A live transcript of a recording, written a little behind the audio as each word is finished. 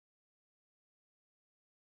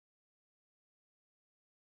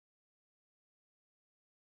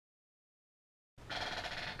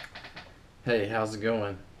Hey, how's it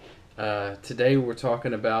going? Today we're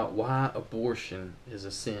talking about why abortion is a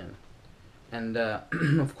sin. And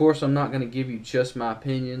of course, I'm not going to give you just my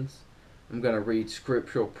opinions. I'm going to read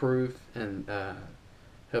scriptural proof and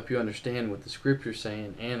help you understand what the scripture's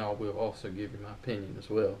saying, and I will also give you my opinion as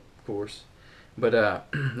well, of course. But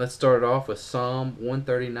let's start it off with Psalm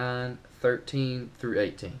 139:13 through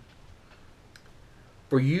 18.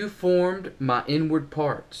 For you formed my inward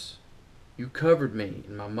parts, you covered me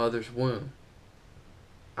in my mother's womb.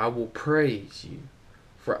 I will praise you,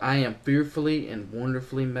 for I am fearfully and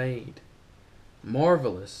wonderfully made.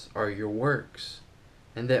 Marvelous are your works,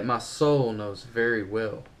 and that my soul knows very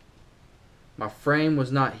well. My frame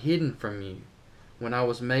was not hidden from you when I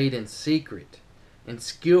was made in secret and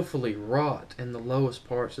skillfully wrought in the lowest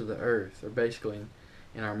parts of the earth, or basically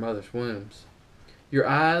in our mother's wombs. Your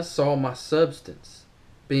eyes saw my substance,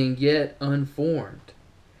 being yet unformed,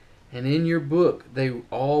 and in your book they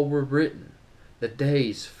all were written, the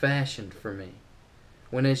days fashioned for me,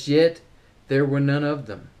 when as yet there were none of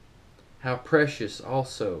them. How precious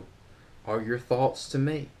also are your thoughts to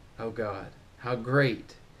me, O God! How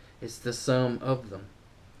great is the sum of them!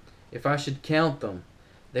 If I should count them,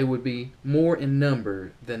 they would be more in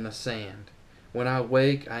number than the sand. When I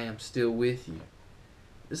wake, I am still with you.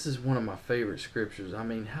 This is one of my favorite scriptures. I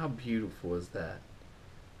mean, how beautiful is that?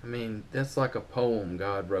 I mean, that's like a poem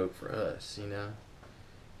God wrote for us, you know?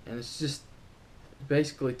 And it's just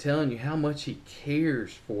basically telling you how much He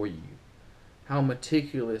cares for you, how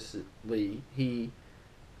meticulously He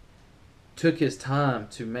took His time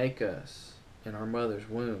to make us in our mother's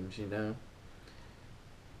wombs, you know?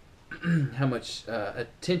 How much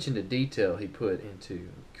attention to detail He put into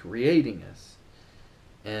creating us.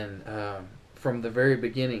 And from the very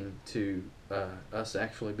beginning to us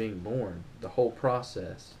actually being born, the whole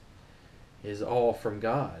process is all from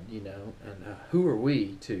God, you know. And who are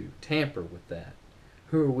we to tamper with that?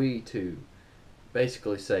 Who are we to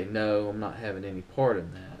basically say, no, I'm not having any part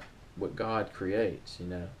in that? What God creates, you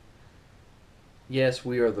know. Yes,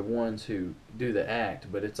 we are the ones who do the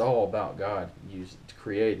act, but it's all about God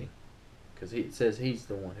creating, because it says He's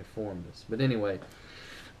the one who formed us. But anyway,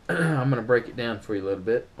 I'm going to break it down for you a little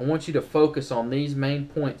bit. I want you to focus on these main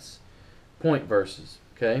point verses,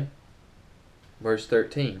 okay? Verse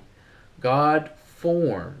 13. God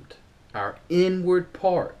formed our inward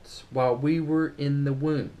parts while we were in the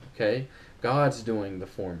womb, okay? God's doing the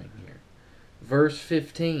forming here. Verse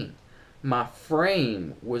 15. My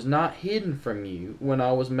frame was not hidden from you when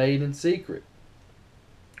I was made in secret.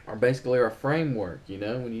 Or basically our framework, you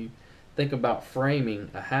know, when you think about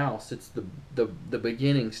framing a house, it's the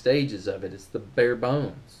beginning stages of it. It's the bare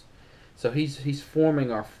bones. So he's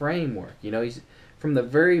forming our framework. You know, he's from the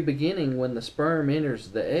very beginning when the sperm enters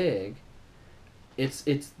the egg. It's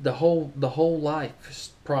the whole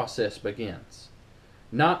life process begins.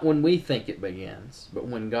 Not when we think it begins, but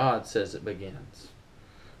when God says it begins.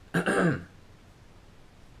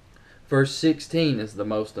 Verse 16 is the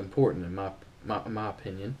most important in my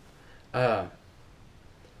opinion. Hold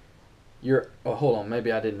on,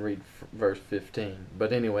 maybe I didn't read verse 15.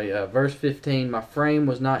 But anyway, verse 15, my frame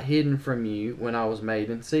was not hidden from you when I was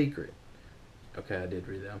made in secret. Okay, I did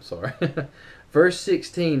read that, I'm sorry. Verse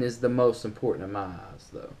 16 is the most important in my eyes,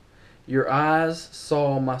 though. Your eyes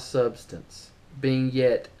saw my substance, being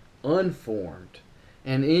yet unformed,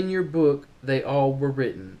 and in your book they all were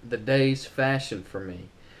written, the days fashioned for me,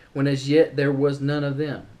 when as yet there was none of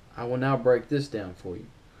them. I will now break this down for you.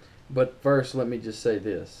 But first, let me just say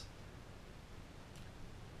this.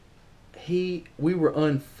 We were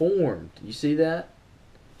unformed. You see that?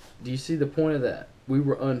 Do you see the point of that? We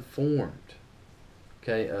were unformed.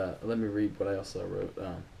 Okay, let me read what else I wrote.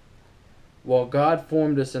 While God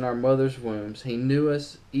formed us in our mother's wombs, He knew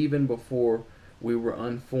us even before we were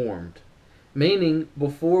unformed. Meaning,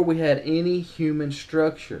 before we had any human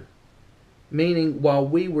structure. Meaning, while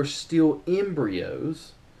we were still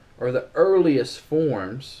embryos, or the earliest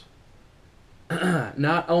forms,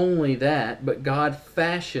 not only that, but God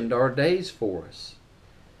fashioned our days for us.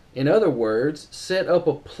 In other words, set up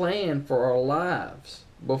a plan for our lives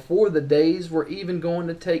before the days were even going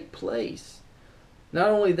to take place. Not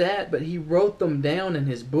only that, but He wrote them down in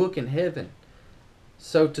His book in heaven.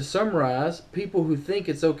 So to summarize, people who think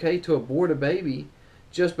it's okay to abort a baby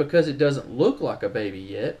just because it doesn't look like a baby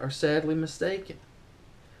yet are sadly mistaken.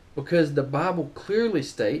 Because the Bible clearly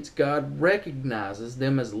states God recognizes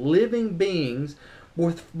them as living beings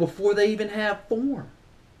before they even have form.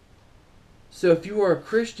 So if you are a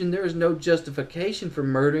Christian, there is no justification for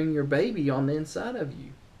murdering your baby on the inside of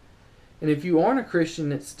you. And if you aren't a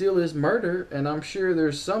Christian, it still is murder, and I'm sure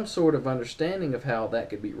there's some sort of understanding of how that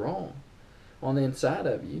could be wrong on the inside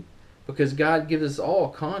of you. because God gives us all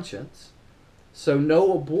a conscience. So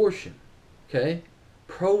no abortion. Okay?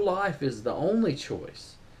 Pro-life is the only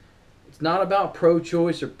choice. It's not about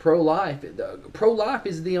pro-choice or pro-life. Pro-life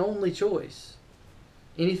is the only choice.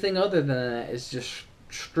 Anything other than that is just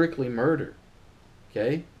strictly murder.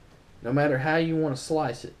 Okay? No matter how you want to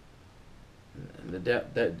slice it. And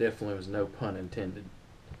that definitely was no pun intended.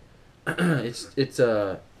 it's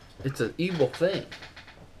an evil thing.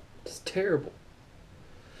 It's terrible.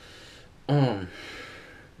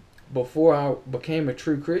 Before I became a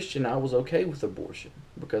true Christian, I was okay with abortion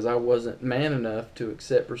because I wasn't man enough to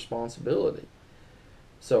accept responsibility.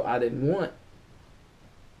 So I didn't want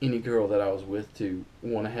any girl that I was with to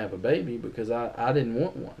want to have a baby because I didn't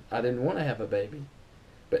want one. I didn't want to have a baby.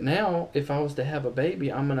 But now, if I was to have a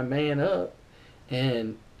baby, I'm going to man up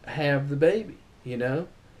and have the baby, you know?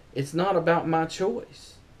 It's not about my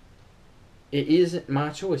choice. It isn't my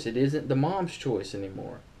choice. It isn't the mom's choice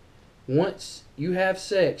anymore. Once you have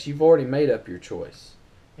sex, you've already made up your choice.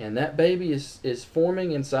 And that baby is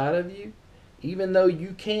forming inside of you, even though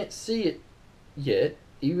you can't see it yet,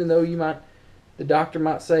 even though the doctor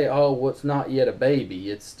might say, oh, well, it's not yet a baby,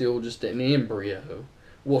 it's still just an embryo.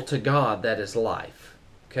 Well, to God, that is life,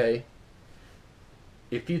 okay?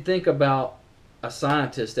 If you think about a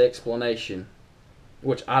scientist's explanation,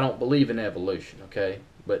 which I don't believe in evolution, okay?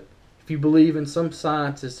 But if you believe in some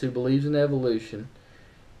scientist who believes in evolution,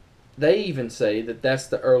 they even say that that's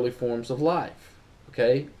the early forms of life,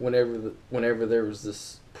 okay? Whenever there was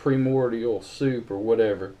this primordial soup or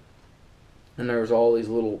whatever, and there was all these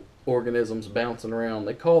little organisms bouncing around,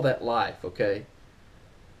 they call that life, okay?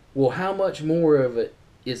 Well, how much more of it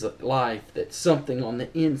is a life that's something on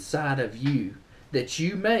the inside of you that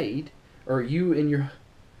you made, or you and your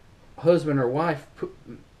husband or wife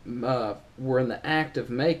were in the act of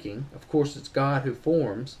making? Of course, it's God who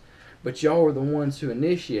forms, but y'all were the ones who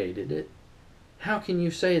initiated it. How can you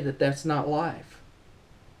say that that's not life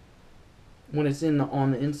when it's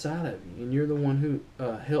on the inside of you and you're the one who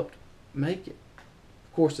helped make it?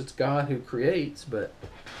 Of course, it's God who creates, but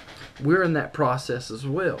we're in that process as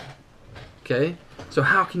well. Okay? So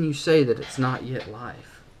how can you say that it's not yet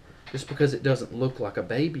life just because it doesn't look like a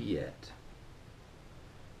baby yet?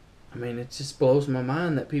 I mean, it just blows my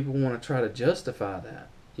mind that people want to try to justify that,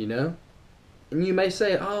 you know? And you may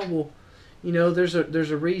say, oh, well, you know, there's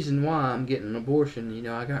a reason why I'm getting an abortion. You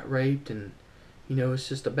know, I got raped and, you know, it's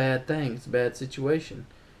just a bad thing. It's a bad situation.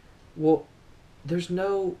 Well, there's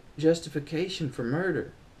no justification for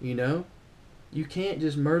murder, you know? You can't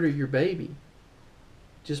just murder your baby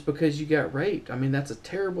just because you got raped. I mean, that's a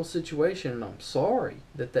terrible situation, and I'm sorry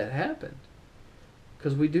that happened.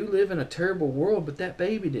 Because we do live in a terrible world, but that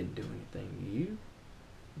baby didn't do anything to you.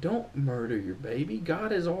 Don't murder your baby.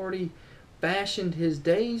 God has already fashioned his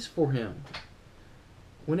days for him.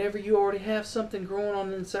 Whenever you already have something growing on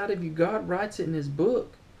the inside of you, God writes it in his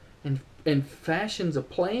book and fashions a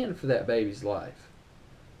plan for that baby's life.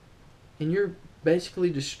 And you're basically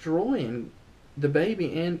destroying the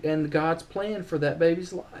baby and God's plan for that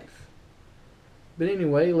baby's life. But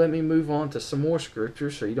anyway, let me move on to some more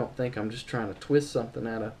scripture so you don't think I'm just trying to twist something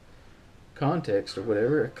out of context or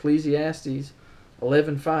whatever. Ecclesiastes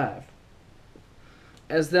 11:5.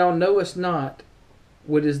 As thou knowest not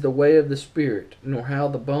what is the way of the Spirit, nor how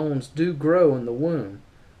the bones do grow in the womb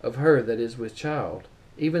of her that is with child,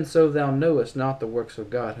 even so thou knowest not the works of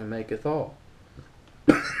God who maketh all.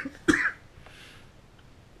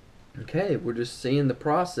 Okay, we're just seeing the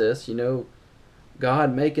process, you know,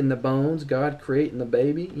 God making the bones, God creating the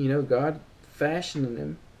baby, you know, God fashioning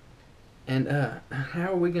him. And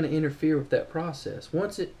how are we going to interfere with that process?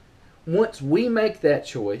 Once we make that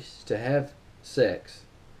choice to have sex,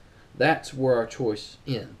 that's where our choice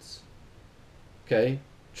ends. Okay?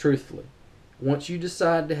 Truthfully. Once you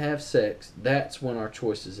decide to have sex, that's when our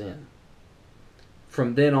choices end.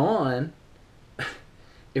 From then on,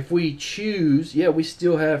 if we choose, we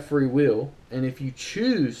still have free will. And if you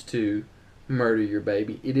choose to murder your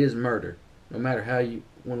baby, it is murder, no matter how you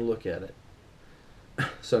want to look at it.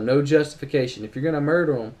 So no justification. If you're going to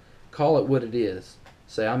murder them, call it what it is.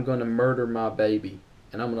 Say, I'm going to murder my baby,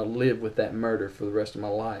 and I'm going to live with that murder for the rest of my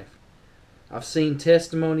life. I've seen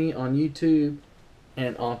testimony on YouTube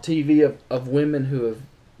and on TV of women who have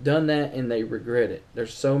done that and they regret it.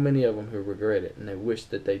 There's so many of them who regret it and they wish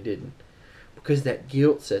that they didn't. Because that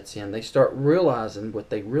guilt sets in. They start realizing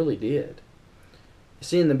what they really did. You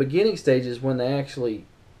see, in the beginning stages, when they actually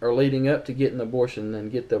are leading up to getting the abortion and then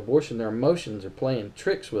get the abortion, their emotions are playing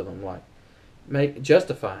tricks with them, like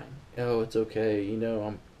justifying. Oh, it's okay,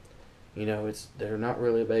 they're not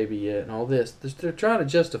really a baby yet, and all this. They're trying to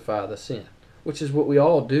justify the sin, which is what we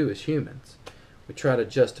all do as humans. We try to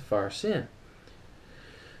justify our sin.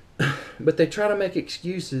 But they try to make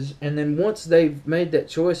excuses, and then once they've made that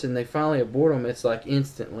choice and they finally abort them, it's like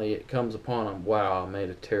instantly it comes upon them, wow, I made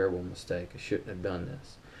a terrible mistake. I shouldn't have done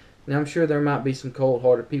this. Now, I'm sure there might be some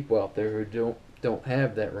cold-hearted people out there who don't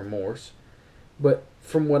have that remorse. But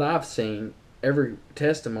from what I've seen, every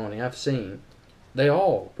testimony I've seen, they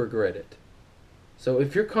all regret it. So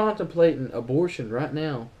if you're contemplating abortion right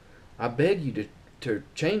now, I beg you to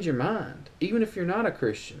change your mind, even if you're not a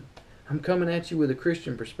Christian. I'm coming at you with a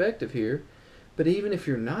Christian perspective here, but even if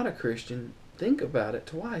you're not a Christian, think about it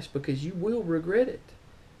twice, because you will regret it.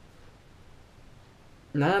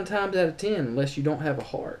 9 times out of 10, unless you don't have a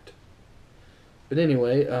heart. But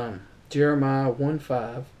anyway, Jeremiah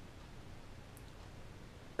 1:5.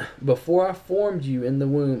 Before I formed you in the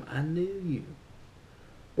womb, I knew you.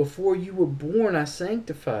 Before you were born, I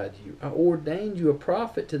sanctified you. I ordained you a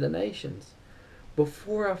prophet to the nations.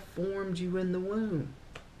 Before I formed you in the womb.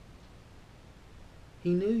 He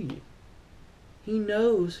knew you. He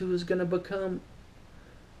knows who is going to become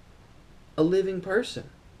a living person.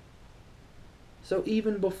 So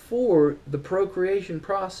even before the procreation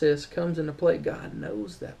process comes into play, God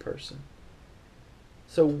knows that person.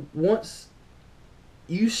 So once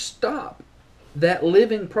you stop that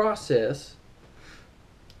living process,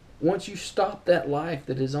 once you stop that life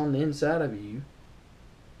that is on the inside of you,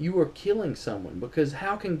 you are killing someone. Because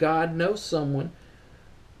how can God know someone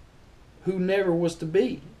who never was to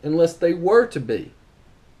be unless they were to be?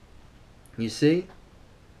 You see,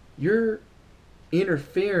 you're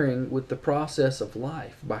interfering with the process of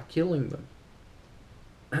life by killing them.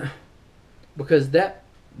 Because that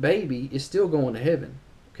baby is still going to heaven,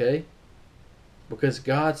 okay? Because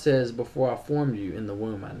God says, before I formed you in the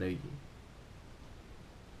womb, I knew you.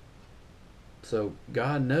 So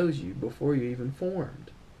God knows you before you even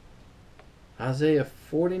formed. Isaiah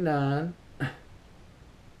 49,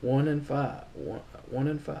 1 and 5.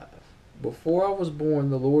 Before I was born,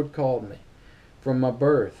 the Lord called me. From my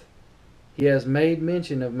birth, He has made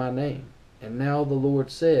mention of my name. And now the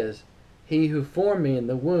Lord says, He who formed me in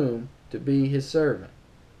the womb to be His servant.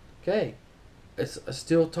 Okay, it's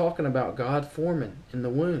still talking about God forming in the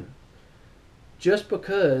womb. Just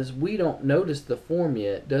because we don't notice the form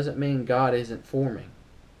yet doesn't mean God isn't forming.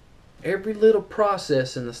 Every little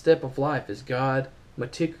process in the step of life is God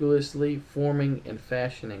meticulously forming and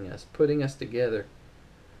fashioning us, putting us together.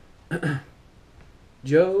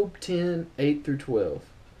 Job 10:8-12.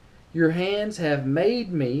 Your hands have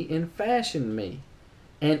made me and fashioned me,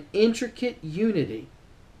 an intricate unity.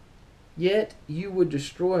 Yet you would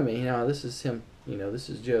destroy me. Now this is him, this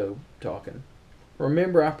is Job talking.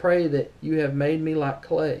 Remember, I pray that you have made me like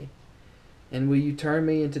clay. And will you turn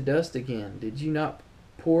me into dust again? Did you not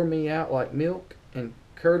pour me out like milk and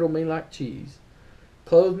curdle me like cheese?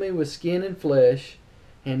 Clothe me with skin and flesh,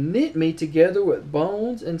 and knit me together with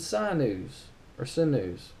bones and sinews.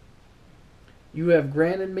 You have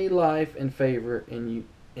granted me life and favor, and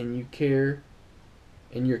your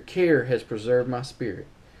care has preserved my spirit.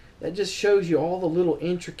 That just shows you all the little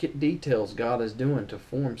intricate details God is doing to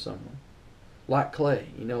form someone. Like clay,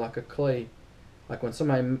 like a clay. Like when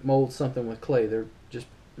somebody molds something with clay, they're just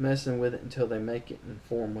messing with it until they make it and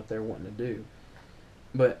form what they're wanting to do.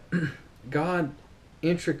 But God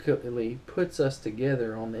intricately puts us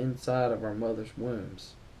together on the inside of our mother's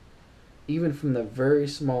wombs, even from the very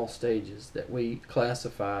small stages that we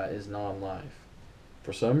classify as non-life.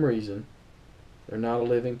 For some reason, they're not a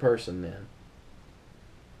living person then,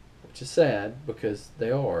 which is sad because they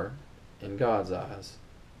are in God's eyes.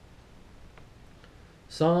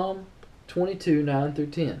 Psalm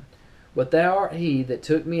 22:9-10. But thou art he that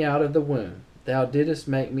took me out of the womb. Thou didst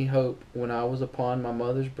make me hope when I was upon my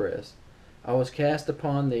mother's breast. I was cast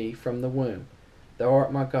upon thee from the womb. Thou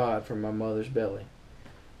art my God from my mother's belly.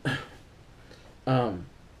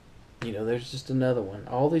 There's just another one.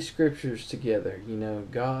 All these scriptures together,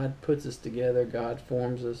 God puts us together. God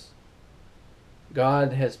forms us.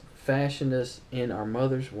 God has fashioned us in our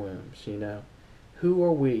mother's wombs, Who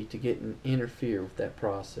are we to get and interfere with that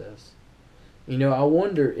process? I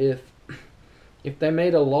wonder if they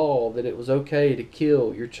made a law that it was okay to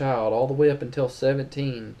kill your child all the way up until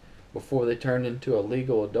 17 before they turned into a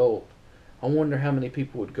legal adult. I wonder how many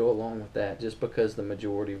people would go along with that just because the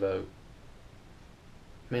majority vote.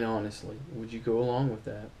 I mean, honestly, would you go along with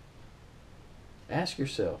that? Ask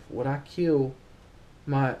yourself, would I kill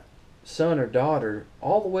my son or daughter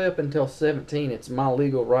all the way up until 17? It's my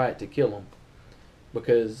legal right to kill them.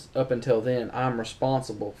 Because up until then, I'm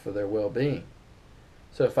responsible for their well-being.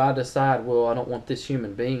 So if I decide, well, I don't want this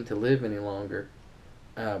human being to live any longer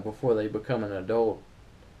before they become an adult,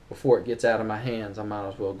 before it gets out of my hands, I might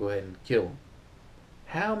as well go ahead and kill them.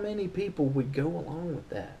 How many people would go along with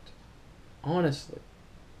that? Honestly.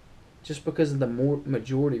 Just because of the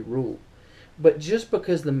majority rule. But just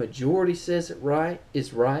because the majority says it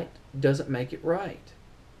is right doesn't make it right.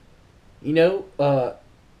 You know,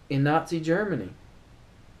 in Nazi Germany,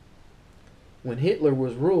 when Hitler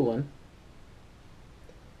was ruling,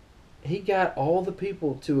 he got all the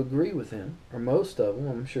people to agree with him, or most of them.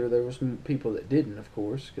 I'm sure there was people that didn't, of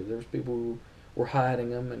course, because there was people who were hiding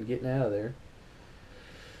them and getting out of there.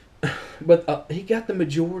 But he got the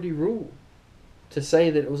majority rule to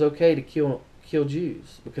say that it was okay to kill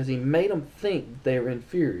Jews because he made them think they were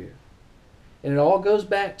inferior. And it all goes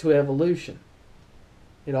back to evolution.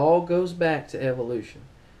 It all goes back to evolution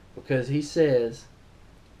because he says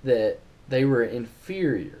that they were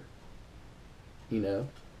inferior, you know.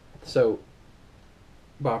 So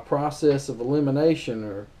by process of elimination,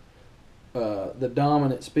 or the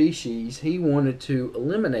dominant species, he wanted to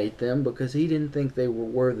eliminate them because he didn't think they were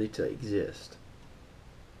worthy to exist.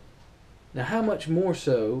 Now, how much more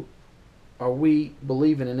so are we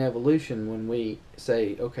believing in evolution when we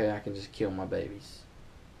say, okay, I can just kill my babies?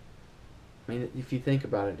 I mean, if you think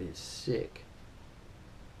about it, it's sick.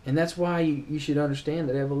 And that's why you should understand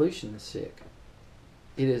that evolution is sick.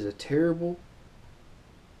 It is a terrible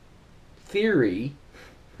theory,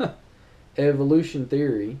 evolution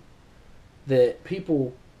theory, that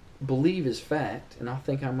people believe is fact. And I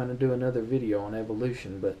think I'm going to do another video on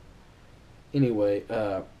evolution. But anyway,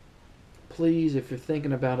 please, if you're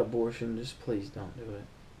thinking about abortion, just please don't do it.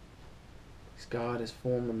 Because God is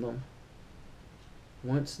forming them.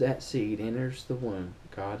 Once that seed enters the womb,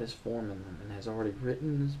 God is forming them and has already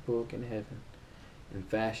written His book in heaven and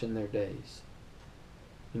fashioned their days.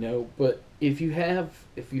 You know, but if you have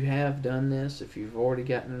done this, if you've already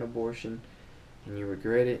gotten an abortion and you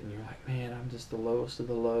regret it and you're like, man, I'm just the lowest of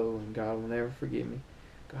the low and God will never forgive me,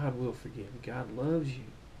 God will forgive you. God loves you.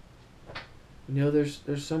 You know, there's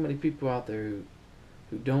so many people out there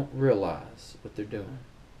who don't realize what they're doing.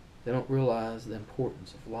 They don't realize the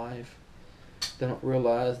importance of life. They don't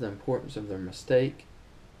realize the importance of their mistake.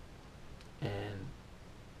 And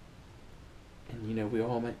you know, we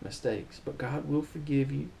all make mistakes, but God will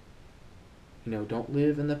forgive you. You know, don't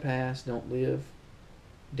live in the past. Don't live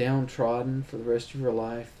downtrodden for the rest of your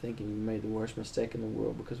life thinking you made the worst mistake in the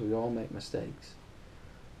world, because we all make mistakes.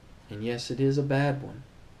 And yes, it is a bad one.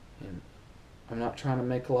 And I'm not trying to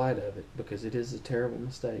make light of it because it is a terrible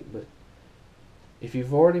mistake, but if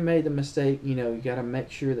you've already made the mistake, you know, you got to make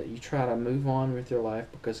sure that you try to move on with your life,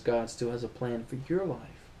 because God still has a plan for your life.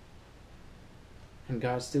 And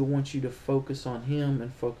God still wants you to focus on Him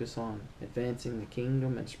and focus on advancing the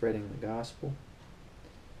kingdom and spreading the gospel.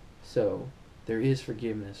 So there is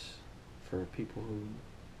forgiveness for people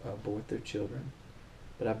who abort their children.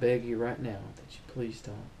 But I beg you right now that you please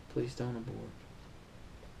don't abort.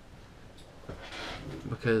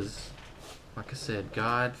 Because, like I said,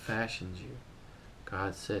 God fashions you.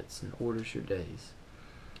 God sets and orders your days.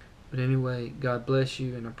 But anyway, God bless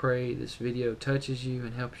you, and I pray this video touches you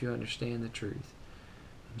and helps you understand the truth.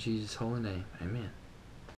 In Jesus' holy name, amen.